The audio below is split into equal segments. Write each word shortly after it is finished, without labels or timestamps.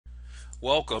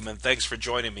Welcome and thanks for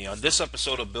joining me. On this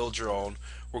episode of Build Your Own,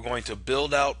 we're going to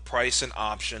build out, price, and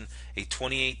option a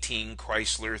 2018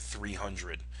 Chrysler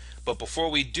 300. But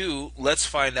before we do, let's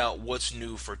find out what's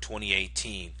new for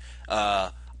 2018.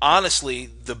 Honestly,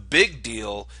 the big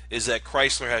deal is that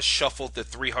Chrysler has shuffled the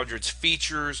 300's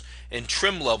features and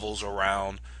trim levels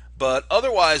around, but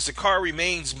otherwise the car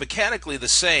remains mechanically the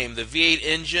same. The V8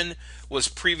 engine was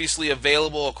previously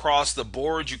available across the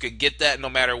board. You could get that no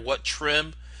matter what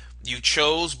trim you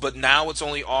chose, but now it's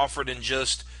only offered in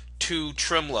just two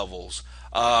trim levels.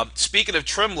 Speaking of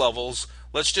trim levels,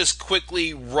 let's just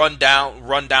quickly run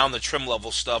down the trim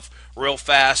level stuff real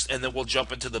fast, and then we'll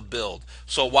jump into the build.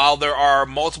 So while there are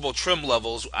multiple trim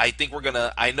levels, I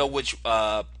know which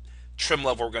trim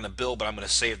level we're gonna build, but I'm gonna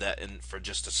save that for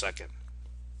just a second.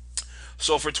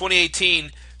 So for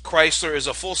 2018, Chrysler is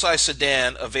a full-size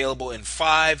sedan available in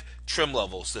 5 trim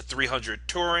levels: the 300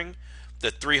 Touring, the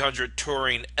 300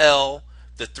 Touring L,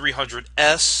 the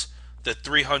 300S, the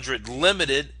 300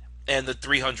 Limited, and the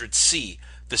 300C.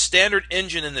 The standard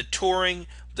engine in the Touring,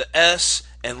 the S,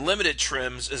 and Limited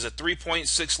trims is a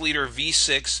 3.6-liter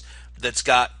V6 that's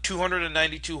got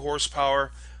 292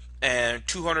 horsepower and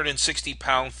 260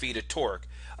 pound-feet of torque.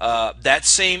 That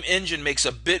same engine makes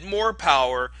a bit more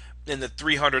power in the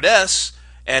 300S,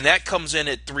 and that comes in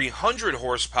at 300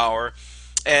 horsepower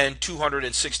and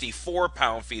 264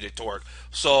 pound-feet of torque.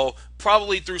 So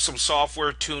probably through some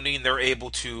software tuning, they're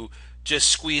able to just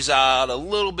squeeze out a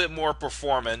little bit more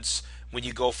performance when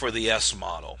you go for the S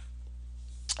model.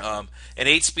 An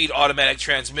 8-speed automatic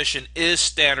transmission is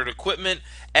standard equipment,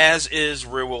 as is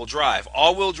rear-wheel drive.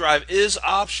 All-wheel drive is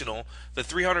optional. The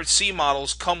 300C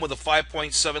models come with a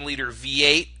 5.7-liter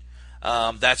V8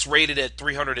 that's rated at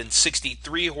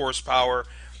 363 horsepower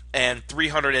and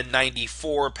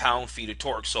 394 pound-feet of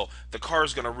torque. So the car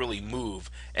is going to really move,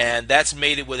 and that's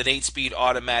mated with an 8-speed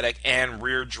automatic and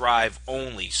rear drive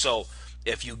only. So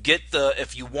if you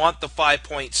want the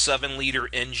 5.7-liter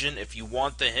engine, if you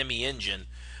want the Hemi engine,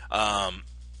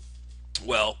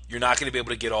 well, you're not going to be able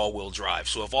to get all-wheel drive.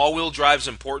 So if all-wheel drive is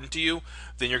important to you,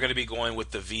 then you're going to be going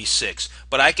with the V6.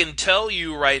 But I can tell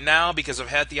you right now, because I've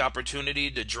had the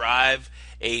opportunity to drive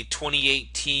a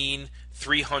 2018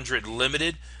 300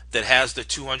 Limited that has the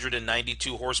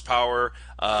 292 horsepower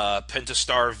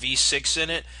Pentastar V6 in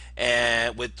it,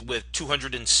 and with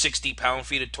 260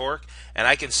 pound-feet of torque, and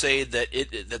I can say that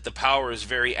that the power is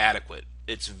very adequate.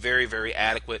 It's very, very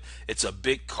adequate. It's a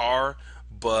big car,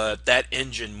 but that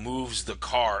engine moves the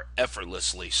car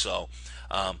effortlessly. So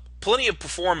plenty of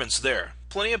performance there,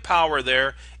 plenty of power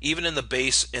there, even in the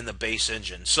base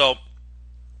engine. So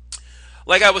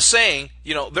like I was saying,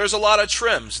 there's a lot of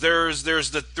trims. There's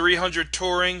the 300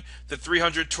 Touring, the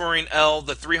 300 Touring L,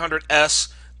 the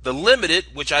 300S, the Limited,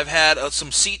 which I've had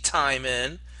some seat time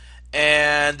in,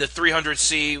 and the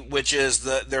 300C, which is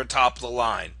their top of the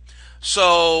line.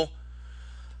 So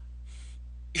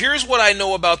here's what I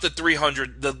know about the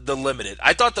 300, the Limited.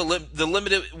 I thought the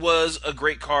Limited was a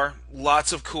great car.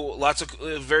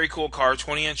 Very cool car,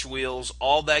 20-inch wheels,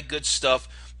 all that good stuff.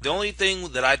 The only thing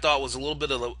that I thought was a little bit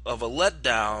of a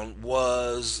letdown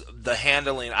was the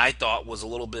handling. I thought was a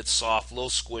little bit soft, a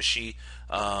little squishy,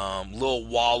 a little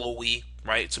wallowy,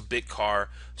 right? It's a big car.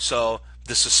 So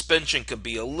the suspension could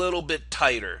be a little bit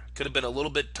tighter. Could have been a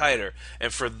little bit tighter.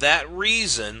 And for that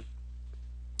reason,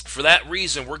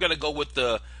 we're going to go with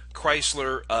the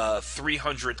Chrysler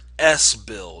 300S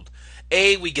build.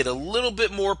 We get a little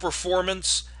bit more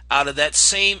performance out of that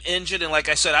same engine, and like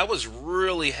I said, I was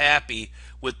really happy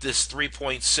with this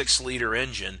 3.6-liter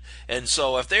engine. And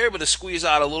so if they're able to squeeze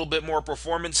out a little bit more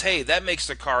performance, hey, that makes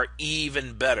the car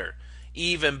even better.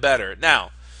 Even better.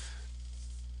 Now,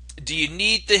 do you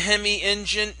need the Hemi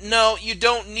engine? No, you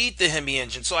don't need the Hemi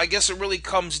engine. So I guess it really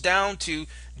comes down to,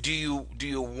 do you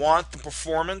want the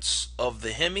performance of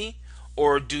the Hemi,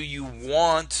 or do you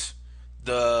want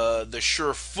the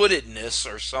sure-footedness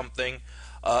or something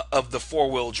of the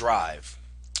four-wheel drive,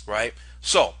 right?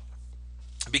 So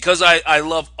because I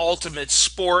love ultimate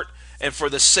sport, and for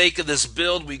the sake of this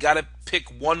build, we got to pick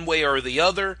one way or the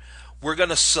other. We're going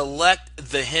to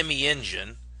select the Hemi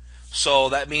engine. So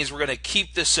that means we're going to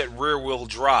keep this at rear-wheel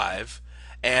drive.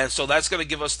 And so that's going to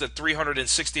give us the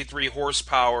 363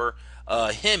 horsepower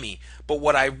Hemi. But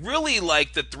what I really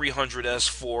like the 300S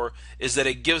for is that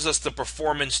it gives us the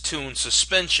performance-tuned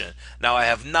suspension. Now, I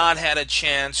have not had a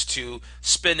chance to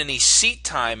spend any seat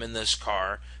time in this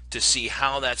car to see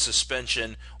how that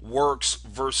suspension works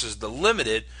versus the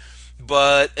Limited,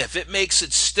 but if it makes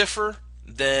it stiffer,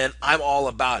 then I'm all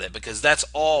about it, because that's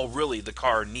all really the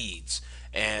car needs,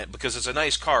 and because it's a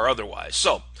nice car otherwise.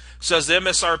 So, says the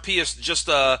MSRP is just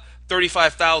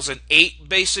 $35,008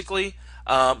 basically.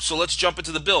 So let's jump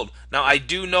into the build. Now, I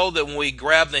do know that when we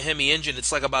grab the Hemi engine,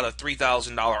 it's like about a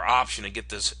 $3,000 option to get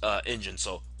this engine.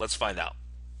 So let's find out.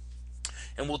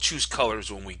 And we'll choose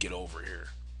colors when we get over here.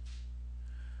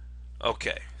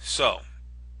 Okay, so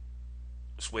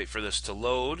let's wait for this to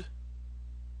load.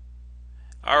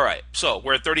 All right, so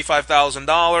we're at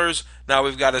 $35,000. Now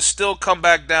we've got to still come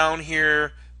back down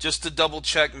here just to double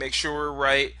check, make sure we're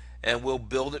right, and we'll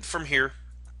build it from here.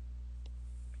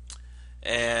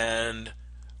 And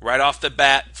right off the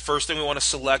bat, first thing we want to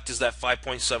select is that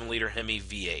 5.7 liter Hemi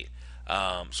V8.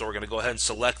 So we're going to go ahead and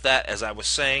select that. As I was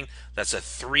saying, that's a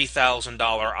 $3,000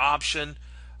 option.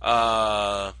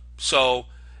 So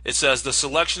it says the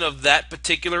selection of that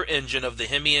particular engine of the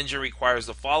Hemi engine requires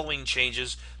the following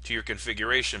changes to your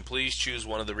configuration. Please choose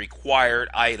one of the required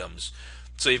items.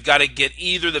 So you've got to get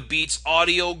either the Beats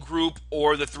Audio Group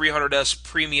or the 300S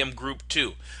Premium Group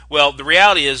 2. Well, the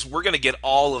reality is we're going to get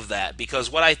all of that,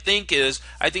 because what I think the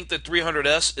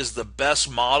 300S is the best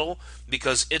model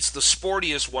because it's the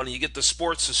sportiest one. You get the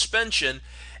sport suspension,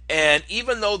 and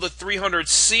even though the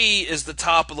 300C is the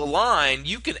top of the line,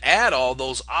 you can add all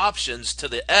those options to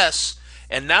the S,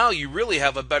 and now you really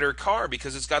have a better car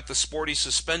because it's got the sporty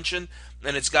suspension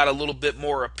and it's got a little bit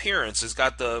more appearance. It's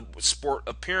got the sport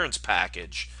appearance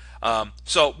package.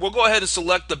 So we'll go ahead and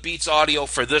select the Beats Audio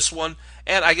for this one,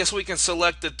 and I guess we can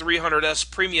select the 300S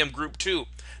Premium Group 2.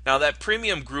 Now that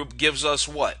Premium Group gives us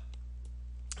what?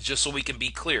 Just so we can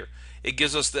be clear, it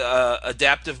gives us the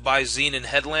adaptive bi-xenon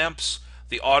headlamps,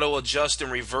 the auto adjust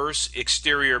and reverse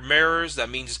exterior mirrors. That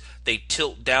means they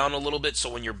tilt down a little bit, so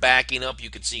when you're backing up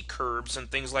you can see curbs and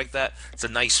things like that. It's a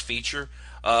nice feature.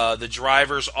 The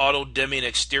driver's auto dimming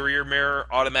exterior mirror,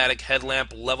 automatic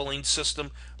headlamp leveling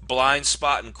system, blind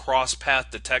spot and cross path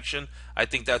detection. I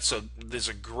think these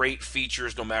are great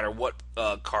features no matter what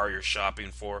car you're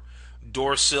shopping for.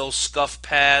 Door sill scuff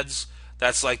pads.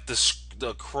 That's like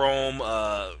the chrome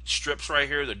strips right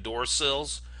here, the door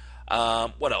sills.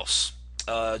 What else?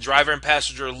 Driver and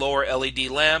passenger lower LED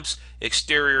lamps,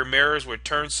 exterior mirrors with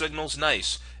turn signals,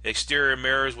 nice. Exterior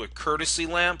mirrors with courtesy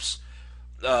lamps,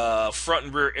 front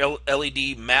and rear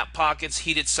LED map pockets,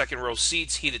 heated second row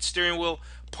seats, heated steering wheel,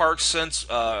 park sense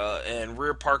and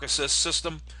rear park assist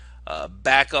system,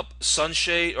 backup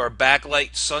sunshade or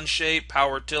backlight sunshade,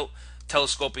 power tilt,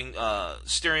 telescoping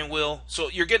steering wheel. So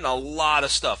you're getting a lot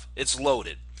of stuff. It's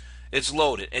loaded. It's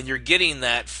loaded, and you're getting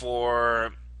that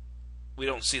for, we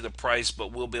don't see the price,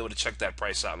 but we'll be able to check that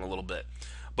price out in a little bit.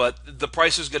 But the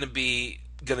price is going to be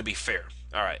fair.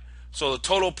 All right. So the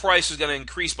total price is going to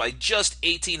increase by just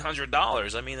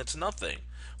 $1,800. I mean, it's nothing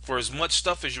for as much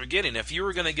stuff as you're getting. If you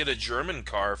were going to get a German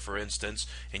car, for instance,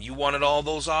 and you wanted all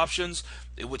those options,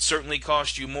 it would certainly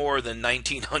cost you more than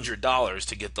 $1,900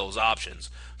 to get those options.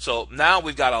 So now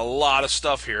we've got a lot of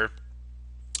stuff here.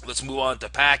 Let's move on to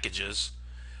packages.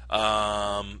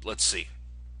 Let's see.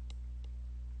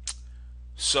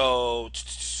 So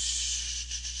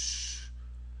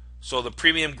the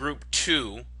Premium Group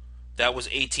 2, that was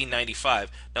 $1,895.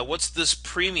 Now what's this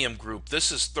Premium Group?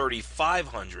 This is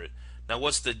 $3,500. Now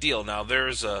what's the deal? Now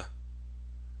there's a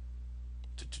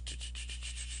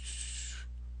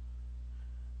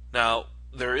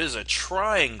there is a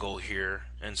triangle here,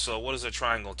 and so what does the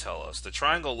triangle tell us? The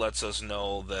triangle lets us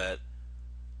know that,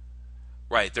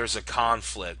 right, there's a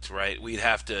conflict, right? We'd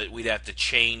have to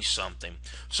change something.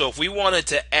 So if we wanted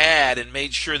to add and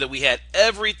made sure that we had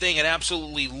everything and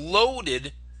absolutely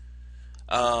loaded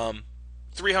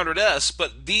 300S,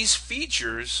 but these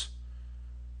features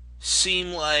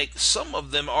seem like some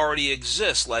of them already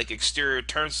exist, like exterior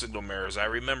turn signal mirrors. I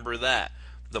remember that.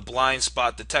 The blind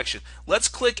spot detection. Let's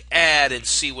click add and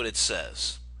see what it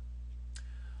says.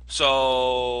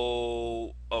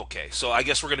 So, okay, so I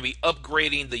guess we're going to be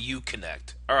upgrading the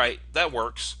Uconnect. All right, that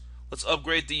works. Let's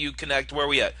upgrade the Uconnect. Where are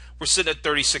we at? We're sitting at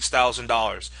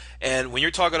 $36,000. And when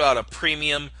you're talking about a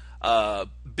premium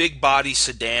big body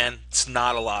sedan, it's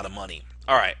not a lot of money.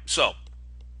 All right, so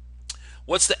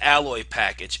what's the alloy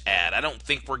package add? I don't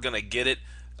think we're going to get it.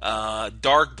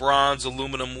 Dark bronze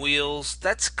aluminum wheels,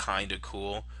 that's kind of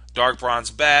cool. Dark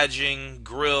bronze badging,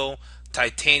 grille,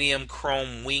 titanium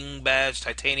chrome wing badge,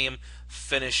 titanium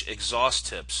finish exhaust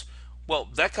tips. Well,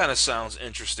 that kind of sounds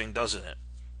interesting, doesn't it?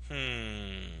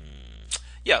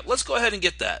 Yeah, let's go ahead and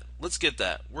get that. Let's get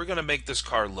that. We're going to make this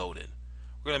car loaded.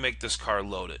 We're going to make this car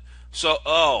loaded. So,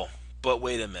 but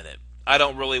wait a minute. I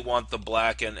don't really want the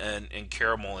black and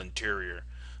caramel interior.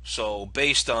 So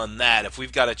based on that, if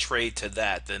we've got to trade to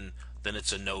that, then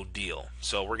it's a no deal.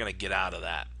 So we're going to get out of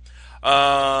that.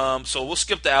 So we'll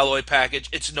skip the alloy package.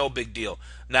 It's no big deal.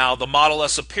 Now the Model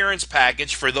S appearance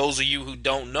package, for those of you who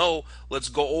don't know, let's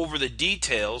go over the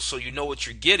details so you know what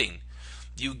you're getting.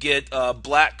 You get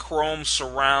black chrome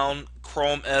surround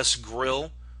Chrome S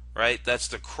grill, right? That's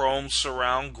the chrome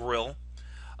surround grill.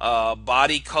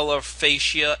 Body color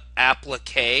fascia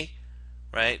applique,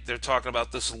 right? They're talking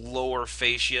about this lower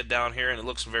fascia down here, and it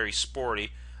looks very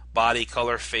sporty. Body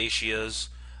color fascias.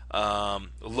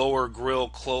 Lower grill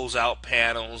closeout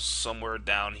panels somewhere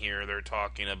down here they're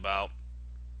talking about.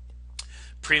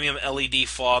 Premium LED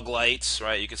fog lights,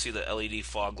 right? You can see the LED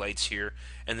fog lights here.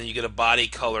 And then you get a body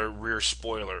color rear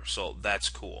spoiler, so that's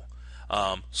cool.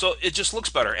 So it just looks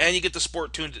better. And you get the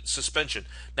sport tuned suspension.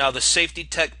 Now the Safety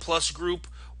Tech Plus group,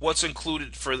 what's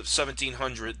included for the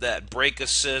 1700? That brake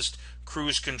assist,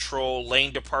 cruise control,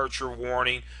 lane departure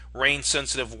warning, rain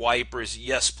sensitive wipers.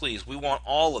 Yes, please. We want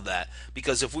all of that,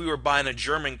 because if we were buying a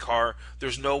German car,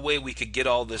 there's no way we could get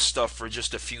all this stuff for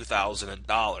just a few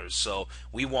 $1,000s. So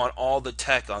we want all the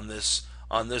tech on this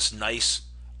nice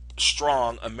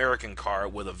strong American car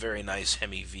with a very nice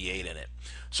Hemi V8 in it.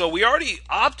 So we already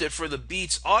opted for the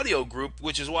Beats audio group,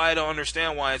 which is why I don't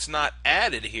understand why it's not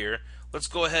added here. Let's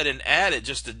go ahead and add it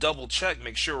just to double check,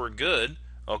 make sure we're good.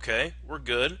 Okay, we're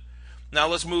good. Now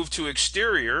let's move to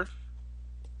exterior.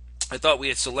 I thought we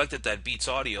had selected that Beats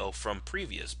audio from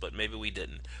previous, but maybe we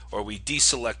didn't. Or we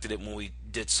deselected it when we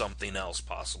did something else,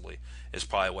 possibly, is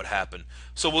probably what happened.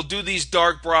 So we'll do these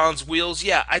dark bronze wheels.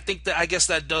 Yeah, I guess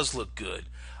that does look good.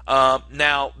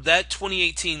 Now, that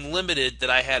 2018 Limited that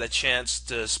I had a chance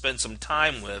to spend some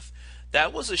time with,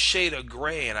 that was a shade of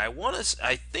gray, and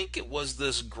I think it was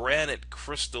this granite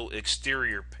crystal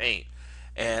exterior paint.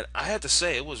 And I had to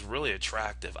say, it was really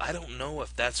attractive. I don't know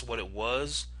if that's what it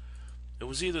was. It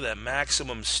was either that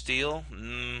Maximum Steel.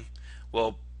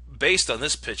 Well, based on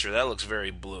this picture, that looks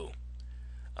very blue.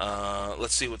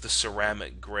 Let's see what the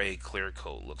ceramic gray clear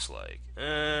coat looks like.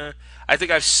 I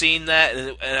think I've seen that,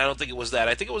 and I don't think it was that.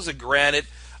 I think it was a granite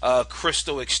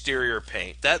crystal exterior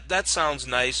paint. That sounds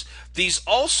nice. These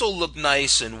also look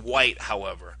nice in white,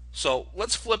 however. So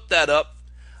let's flip that up.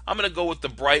 I'm going to go with the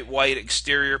bright white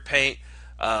exterior paint.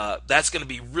 That's going to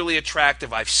be really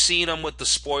attractive. I've seen them with the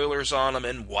spoilers on them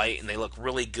in white, and they look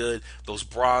really good. Those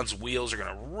bronze wheels are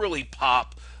going to really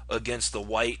pop against the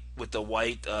white, with the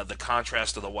white, the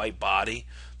contrast of the white body.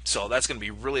 So that's going to be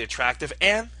really attractive.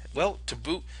 And, well, to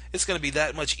boot, it's going to be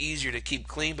that much easier to keep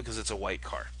clean because it's a white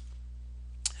car.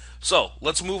 So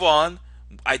let's move on.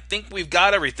 I think we've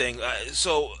got everything.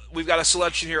 So we've got a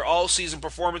selection here: all-season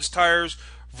performance tires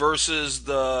versus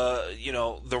the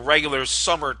regular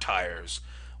summer tires.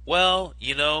 Well,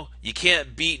 you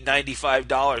can't beat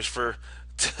 $95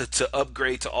 to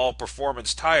upgrade to all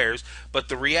performance tires, but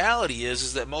the reality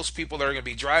is that most people that are going to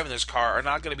be driving this car are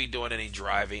not going to be doing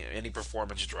any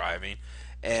performance driving,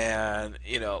 and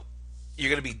you're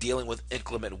going to be dealing with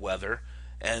inclement weather,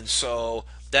 and so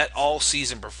that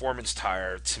all-season performance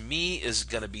tire to me is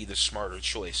going to be the smarter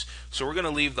choice. So we're going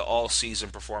to leave the all-season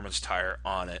performance tire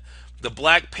on it. The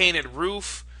black painted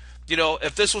roof,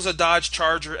 if this was a Dodge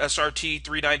Charger SRT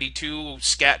 392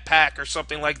 Scat Pack or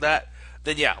something like that,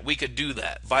 then yeah, we could do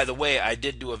that. By the way, I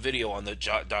did do a video on the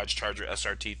Dodge Charger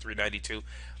SRT 392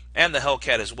 and the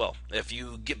Hellcat as well. If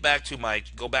you go back to my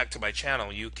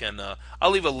channel, you can.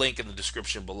 I'll leave a link in the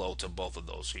description below to both of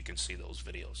those so you can see those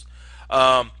videos.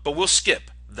 But we'll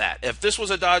skip that. If this was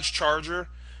a Dodge Charger,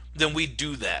 then we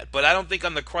do that. But I don't think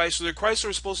on the Chrysler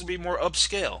is supposed to be more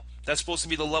upscale. That's supposed to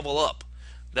be the level up.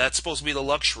 That's supposed to be the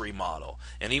luxury model.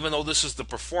 And even though this is the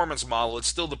performance model, it's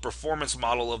still the performance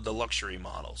model of the luxury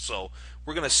model. So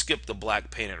we're going to skip the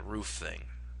black painted roof thing.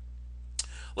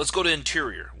 Let's go to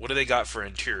interior. What do they got for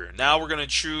interior? Now we're going to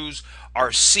choose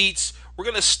our seats. We're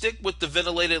going to stick with the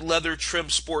ventilated leather trim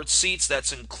sports seats.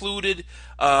 That's included.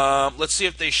 Let's see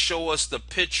if they show us the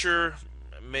picture.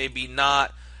 Maybe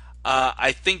not.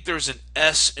 I think there's an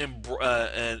S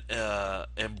embroiled,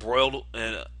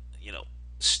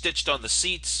 stitched on the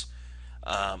seats.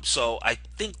 So I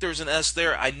think there's an S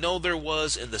there. I know there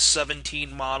was in the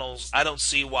 17 models. I don't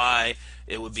see why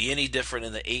it would be any different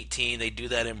in the 18. They do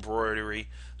that embroidery.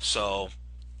 So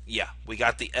yeah, we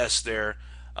got the S there.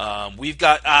 We've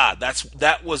got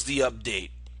that was the update.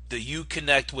 The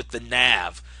Uconnect with the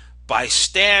nav. By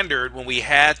standard, when we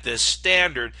had this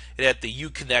standard, it had the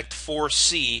Uconnect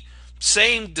 4C,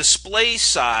 same display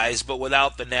size but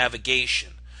without the navigation.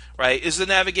 Right? Is the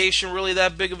navigation really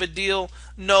that big of a deal?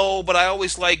 No, but I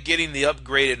always like getting the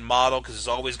upgraded model because it's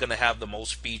always going to have the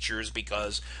most features,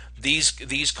 because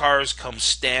these cars come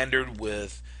standard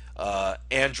with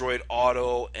Android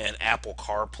Auto and Apple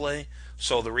CarPlay.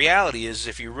 So the reality is,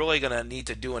 if you're really going to need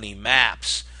to do any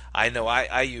maps, I know I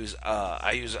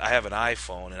have an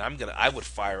iPhone, and I would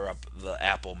fire up the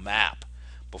Apple Map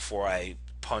before I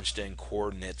punched in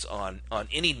coordinates on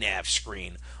any nav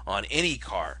screen on any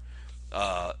car.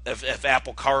 If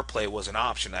Apple CarPlay was an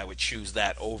option, I would choose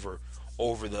that over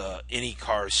the any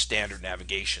car's standard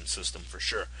navigation system for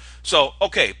sure. So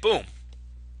okay, boom.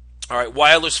 All right,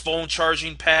 wireless phone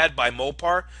charging pad by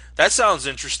Mopar. That sounds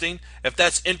interesting. If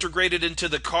that's integrated into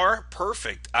the car,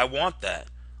 perfect. I want that.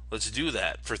 Let's do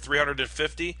that. For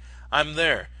 $350, I'm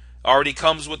there. Already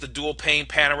comes with the dual pane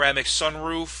panoramic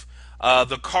sunroof.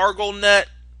 The cargo net,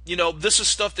 this is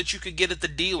stuff that you could get at the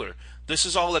dealer. This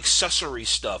is all accessory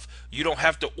stuff. You don't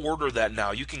have to order that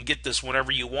now. You can get this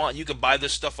whenever you want. You can buy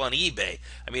this stuff on eBay.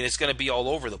 I mean, it's going to be all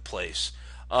over the place.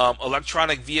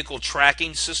 Electronic vehicle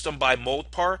tracking system by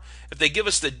Mopar. If they give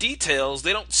us the details,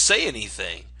 they don't say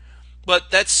anything.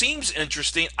 But that seems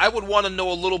interesting. I would want to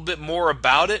know a little bit more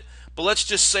about it. But let's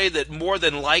just say that more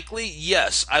than likely,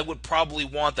 yes, I would probably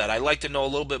want that. I'd like to know a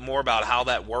little bit more about how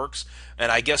that works.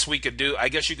 And I guess you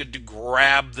could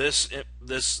grab this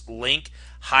link,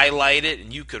 highlight it,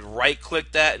 and you could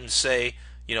right-click that and say,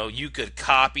 you could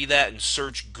copy that and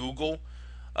search Google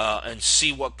and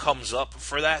see what comes up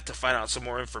for that to find out some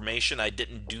more information. I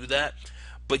didn't do that.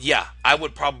 But yeah, I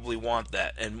would probably want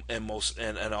that in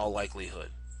all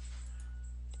likelihood.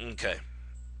 Okay.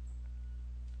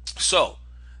 So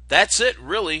that's it,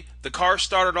 really. The car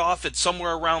started off at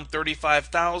somewhere around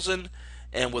 $35,000,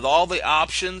 and with all the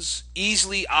options,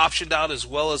 easily optioned out as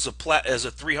well as a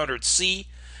 300C.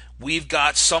 We've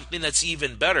got something that's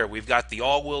even better. We've got the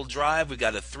all-wheel drive. We've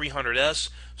got a 300S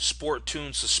sport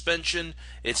tune suspension.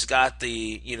 It's got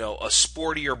the a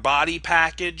sportier body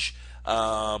package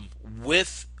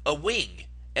with a wing.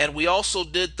 And we also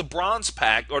did the bronze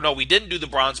pack, or no, we didn't do the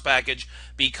bronze package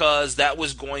because that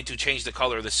was going to change the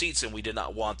color of the seats, and we did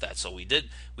not want that. So we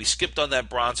skipped on that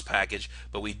bronze package,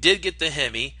 but we did get the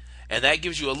Hemi, and that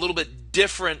gives you a little bit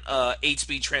different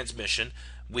 8-speed transmission.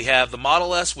 We have the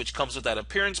Model S, which comes with that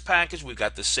appearance package. We've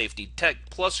got the Safety Tech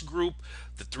Plus group,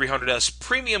 the 300S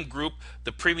Premium group,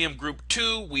 the Premium Group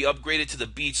 2. We upgraded to the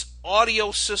Beats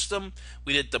audio system.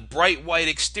 We did the bright white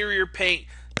exterior paint,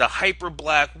 the hyper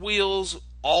black wheels,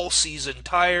 all-season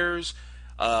tires,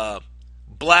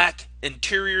 black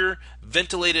interior,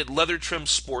 ventilated leather trim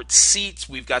sport seats.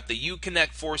 We've got the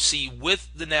Uconnect 4C with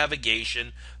the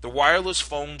navigation, the wireless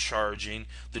phone charging,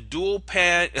 the dual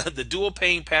pane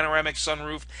panoramic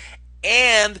sunroof,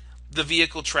 and the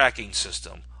vehicle tracking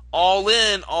system. All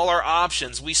in, all our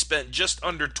options, we spent just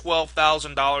under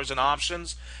 $12,000 in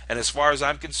options, and as far as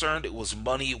I'm concerned, it was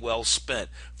money well spent.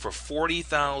 For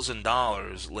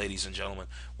 $40,000, ladies and gentlemen,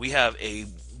 we have a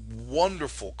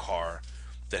wonderful car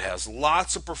that has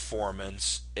lots of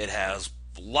performance, it has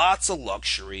lots of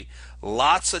luxury,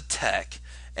 lots of tech,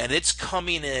 and it's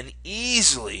coming in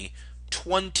easily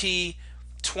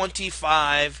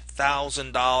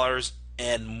 $25,000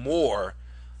 and more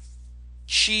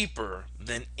cheaper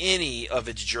than any of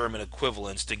its German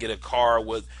equivalents to get a car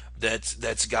that's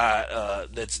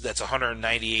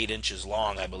 198 inches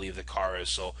long, I believe the car is.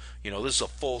 So this is a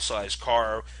full-size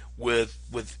car with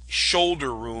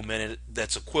shoulder room in it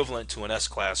that's equivalent to an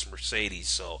S-Class Mercedes.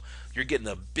 So you're getting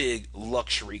a big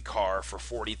luxury car for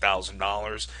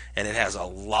 $40,000, and it has a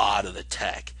lot of the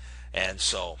tech, and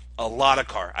so a lot of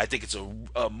car. I think it's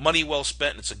a money well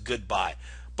spent, and it's a good buy.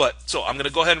 So I'm going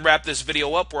to go ahead and wrap this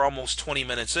video up. We're almost 20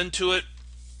 minutes into it.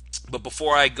 But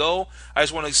before I go, I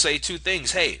just want to say two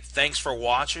things. Hey, thanks for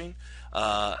watching.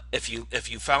 If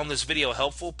you found this video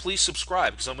helpful, please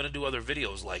subscribe, because I'm going to do other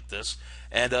videos like this.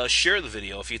 And share the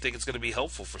video if you think it's going to be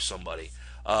helpful for somebody.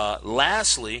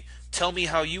 Lastly, tell me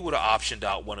how you would have optioned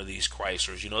out one of these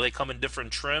Chryslers. They come in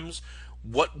different trims.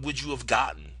 What would you have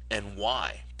gotten and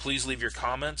why? Please leave your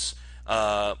comments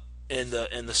in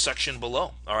the section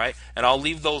below. All right, and I'll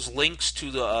leave those links to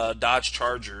the Dodge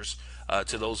Chargers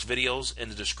to those videos in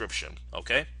the description.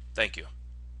 Okay, thank you.